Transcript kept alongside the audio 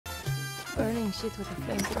Burning shit with a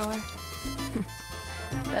flamethrower.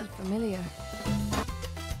 Felt familiar.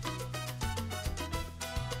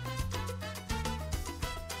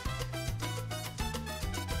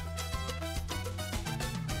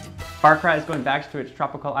 Far Cry is going back to its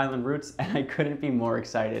tropical island roots, and I couldn't be more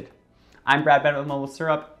excited. I'm Brad Bennett with Mobile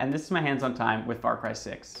Syrup, and this is my hands-on time with Far Cry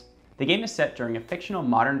 6. The game is set during a fictional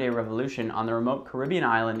modern-day revolution on the remote Caribbean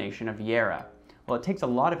island nation of Yara. While it takes a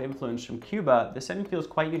lot of influence from Cuba, the setting feels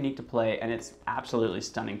quite unique to play, and it's absolutely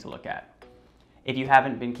stunning to look at. If you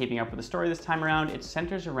haven't been keeping up with the story this time around, it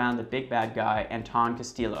centers around the big bad guy, Anton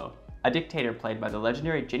Castillo, a dictator played by the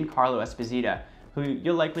legendary Giancarlo Esposito, who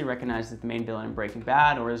you'll likely recognize as the main villain in Breaking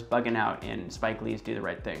Bad or as bugging out in Spike Lee's Do the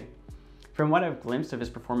Right Thing. From what I've glimpsed of his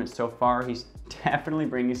performance so far, he's definitely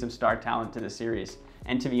bringing some star talent to the series.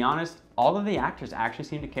 And to be honest, all of the actors actually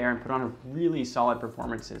seem to care and put on really solid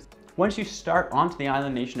performances. Once you start onto the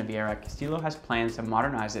island nation of Yara, Castillo has plans to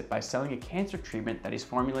modernize it by selling a cancer treatment that he's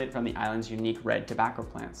formulated from the island's unique red tobacco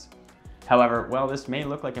plants. However, while this may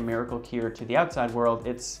look like a miracle cure to the outside world,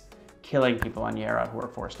 it's killing people on Yara who are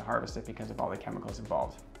forced to harvest it because of all the chemicals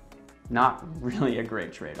involved. Not really a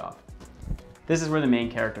great trade-off. This is where the main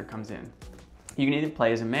character comes in. You can either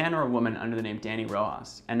play as a man or a woman under the name Danny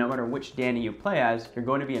Rojas, and no matter which Danny you play as, you're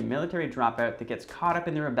going to be a military dropout that gets caught up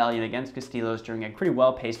in the rebellion against Castillo's during a pretty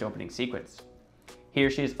well-paced opening sequence. He or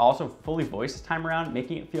she is also fully voiced this time around,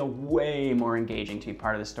 making it feel way more engaging to be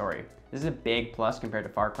part of the story. This is a big plus compared to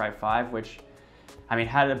Far Cry 5, which,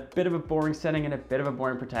 had a bit of a boring setting and a bit of a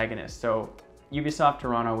boring protagonist, so Ubisoft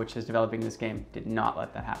Toronto, which is developing this game, did not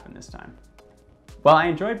let that happen this time. While I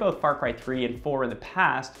enjoyed both Far Cry 3 and 4 in the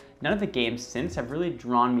past, none of the games since have really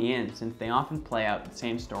drawn me in, since they often play out the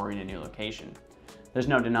same story in a new location. There's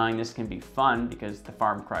no denying this can be fun because the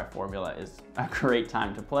Far Cry formula is a great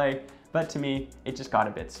time to play, but to me, it just got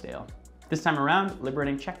a bit stale. This time around,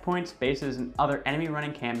 liberating checkpoints, bases, and other enemy-run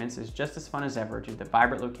encampments is just as fun as ever due to the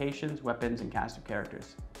vibrant locations, weapons, and cast of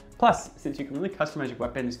characters. Plus, since you can really customize your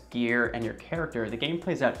weapons, gear, and your character, the game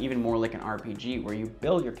plays out even more like an RPG where you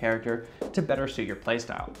build your character to better suit your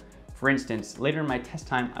playstyle. For instance, later in my test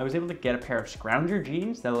time, I was able to get a pair of Scrounger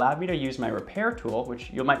jeans that allowed me to use my repair tool,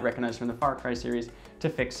 which you might recognize from the Far Cry series, to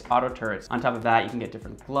fix auto turrets. On top of that, you can get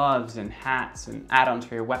different gloves and hats and add-ons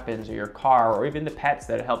for your weapons or your car, or even the pets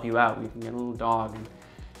that help you out. You can get a little dog, and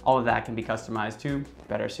all of that can be customized to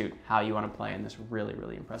better suit how you want to play in this really,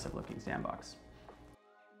 really impressive looking sandbox.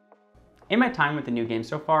 In my time with the new game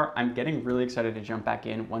so far, I'm getting really excited to jump back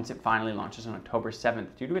in once it finally launches on October 7th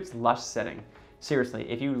due to its lush setting. Seriously,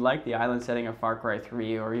 if you like the island setting of Far Cry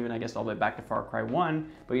 3, or even I guess all the way back to Far Cry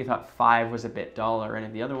 1, but you thought 5 was a bit dull or any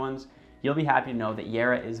of the other ones, you'll be happy to know that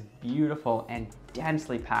Yara is beautiful and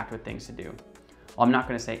densely packed with things to do. While I'm not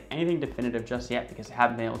going to say anything definitive just yet because I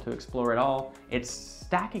haven't been able to explore it all, it's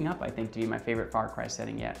stacking up, I think, to be my favorite Far Cry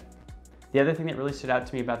setting yet. The other thing that really stood out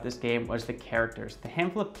to me about this game was the characters. The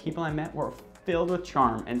handful of people I met were filled with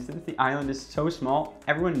charm, and since the island is so small,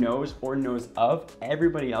 everyone knows or knows of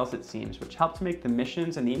everybody else it seems, which helps make the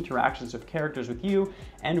missions and the interactions of characters with you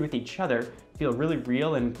and with each other feel really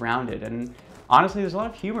real and grounded. And honestly, there's a lot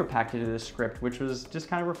of humor packed into this script, which was just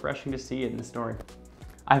kind of refreshing to see in the story.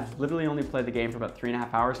 I've literally only played the game for about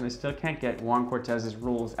 3.5 hours and I still can't get Juan Cortez's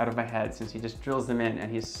rules out of my head since he just drills them in and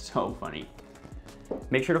he's so funny.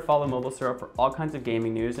 Make sure to follow Mobile Syrup for all kinds of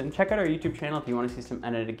gaming news, and check out our YouTube channel if you want to see some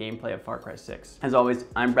unedited gameplay of Far Cry 6. As always,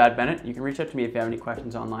 I'm Brad Bennett. You can reach out to me if you have any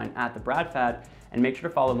questions online at @TheBradFad, and make sure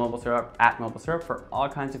to follow Mobile Syrup @Mobile Syrup for all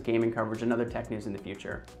kinds of gaming coverage and other tech news in the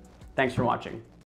future. Thanks for watching.